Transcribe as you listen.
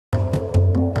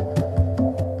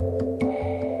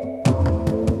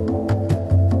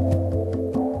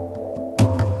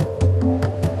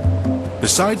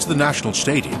Besides the National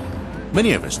Stadium,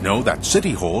 many of us know that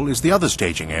City Hall is the other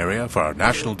staging area for our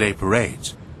National Day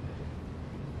parades.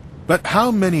 But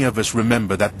how many of us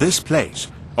remember that this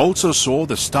place also saw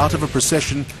the start of a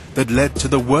procession that led to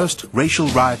the worst racial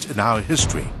riot in our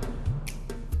history?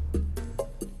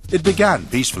 It began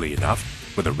peacefully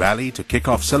enough with a rally to kick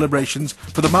off celebrations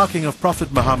for the marking of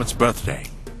Prophet Muhammad's birthday.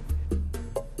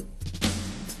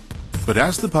 But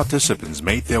as the participants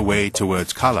made their way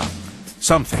towards Kalang,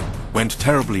 something went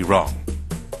terribly wrong.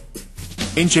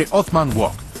 Inche Othman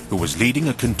Wok, who was leading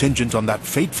a contingent on that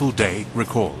fateful day,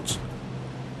 recalls.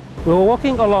 We were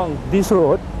walking along this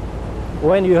road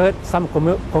when we heard some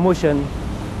commotion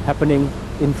happening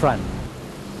in front.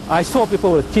 I saw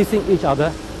people were chasing each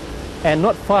other, and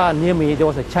not far near me there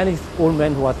was a Chinese old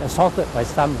man who was assaulted by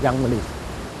some young Malays.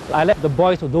 I led the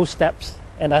boys to those steps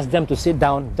and asked them to sit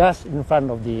down just in front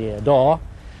of the door.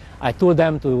 I told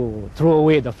them to throw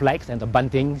away the flags and the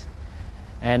buntings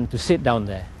and to sit down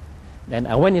there. Then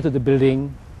I went into the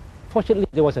building. Fortunately,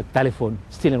 there was a telephone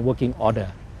still in working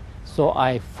order. So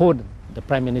I phoned the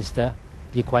Prime Minister,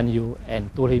 Lee Kuan Yew,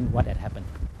 and told him what had happened.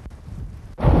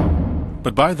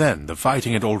 But by then, the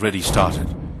fighting had already started,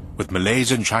 with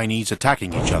Malays and Chinese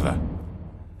attacking each other.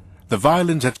 The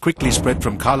violence had quickly spread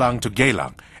from Kalang to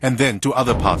Geylang and then to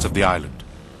other parts of the island.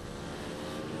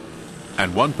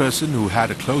 And one person who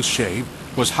had a close shave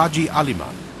was Haji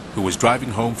Aliman, who was driving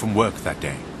home from work that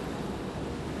day.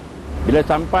 Bila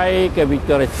sampai ke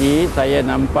Victoria Street, saya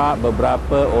nampak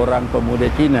beberapa orang pemuda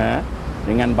Cina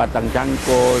dengan batang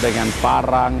cangkul, dengan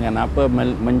parang, dengan apa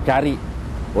mencari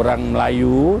orang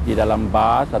Melayu di dalam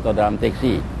bas atau dalam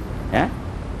teksi. Ya?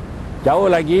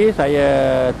 Jauh lagi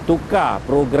saya tukar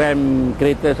program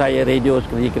kereta saya, radio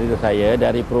seperti kereta saya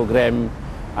dari program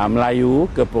Melayu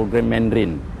ke program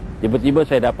Mandarin. Tiba-tiba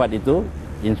saya dapat itu,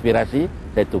 inspirasi,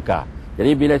 saya tukar.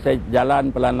 Jadi bila saya jalan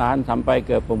perlahan-lahan sampai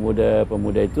ke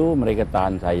pemuda-pemuda itu, mereka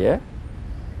tahan saya.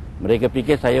 Mereka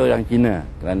fikir saya orang Cina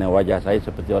kerana wajah saya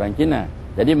seperti orang Cina.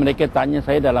 Jadi mereka tanya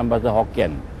saya dalam bahasa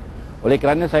Hokkien. Oleh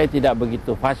kerana saya tidak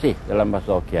begitu fasih dalam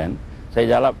bahasa Hokkien,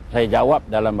 saya jawab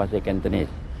dalam bahasa Cantonese.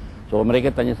 So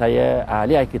mereka tanya saya,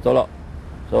 "Li ai kitolok."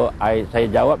 So saya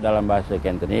jawab dalam bahasa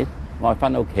Cantonese, "Ngoi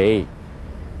fan okay."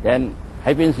 Then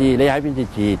hai pin si, le hai pin si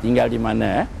chi, tinggal di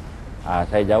mana?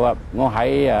 Saya jawab,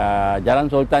 "Ngohai Jalan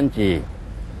Sultan Ci."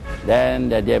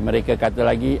 Dan mereka kata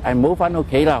lagi, "I move on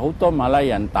okay lah, hutom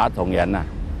Malayan ta thong yan lah."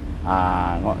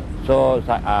 So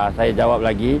saya jawab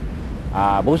lagi,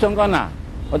 "Busong kau na,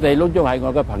 có thể lúc chung hai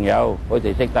ngồi cái朋友, có thể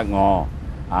識得我,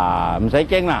 唔使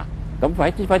驚啦, kamu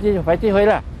快啲去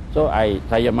啦." So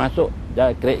saya masuk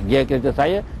gear kereta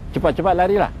saya, cepat-cepat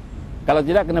larilah. Kalau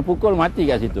tidak kena pukul mati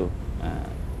kat situ.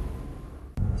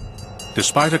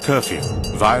 Despite a curfew,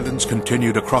 violence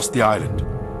continued across the island.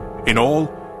 In all,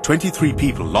 23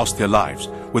 people lost their lives,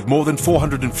 with more than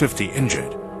 450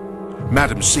 injured.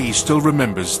 Madam C still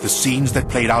remembers the scenes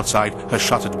that played outside her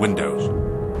shuttered windows.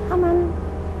 他们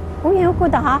无缘无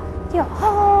故的就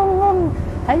轰，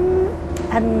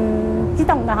很激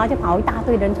动的就跑一大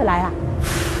堆人出来了，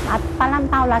拿巴烂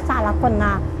刀啦、沙啦、棍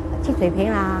啦、汽水瓶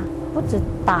啦，不止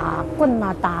打棍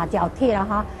啦、打脚踢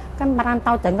了跟巴烂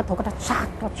刀整个头给他杀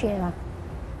过去了。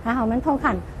还好我们偷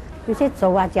看，有些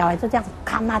手啊、脚就这样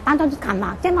砍嘛，当场就砍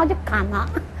嘛，见到就砍嘛。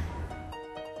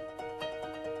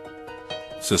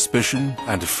Suspicion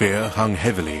and fear hung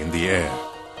heavily in the air.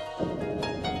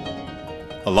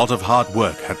 A lot of hard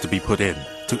work had to be put in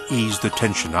to ease the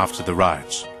tension after the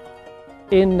riots.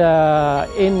 In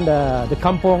the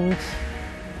kampongs,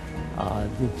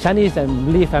 the Chinese and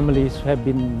Malay families who have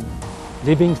been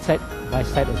living side by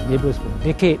side as neighbors for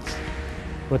decades,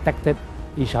 protected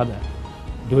each other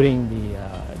during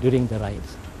the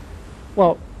riots.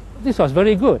 Well, this was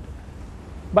very good,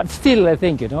 but still, I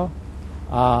think at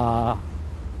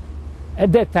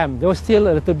that time there was still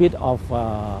a little bit of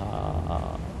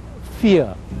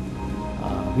fear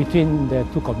between the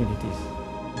two communities.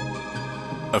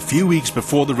 A few weeks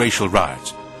before the racial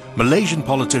riots, Malaysian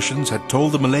politicians had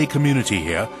told the Malay community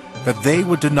here that they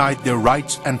were denied their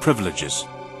rights and privileges.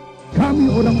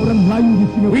 Kami orang-orang Melayu di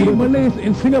Singapura, we Malays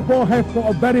in Singapore have for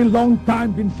a very long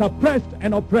time been suppressed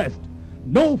and oppressed.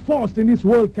 No force in this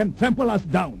world can trample us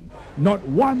down. Not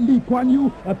one Lee Kuan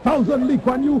Yew, 1,000 Lee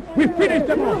Kuan Yew, we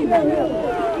finished them all.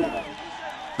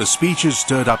 The speeches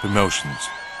stirred up emotions,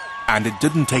 and it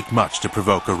didn't take much to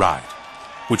provoke a riot,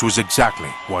 which was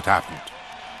exactly what happened.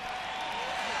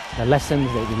 The lessons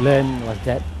that we learned was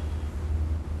that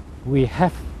we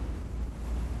have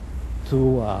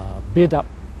to build up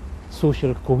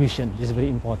social cohesion, which is very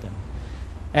important.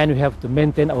 And we have to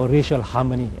maintain our racial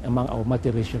harmony among our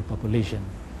multiracial population.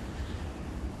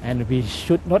 And we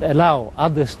should not allow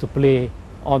others to play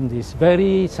on these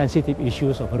very sensitive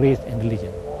issues of race and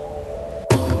religion.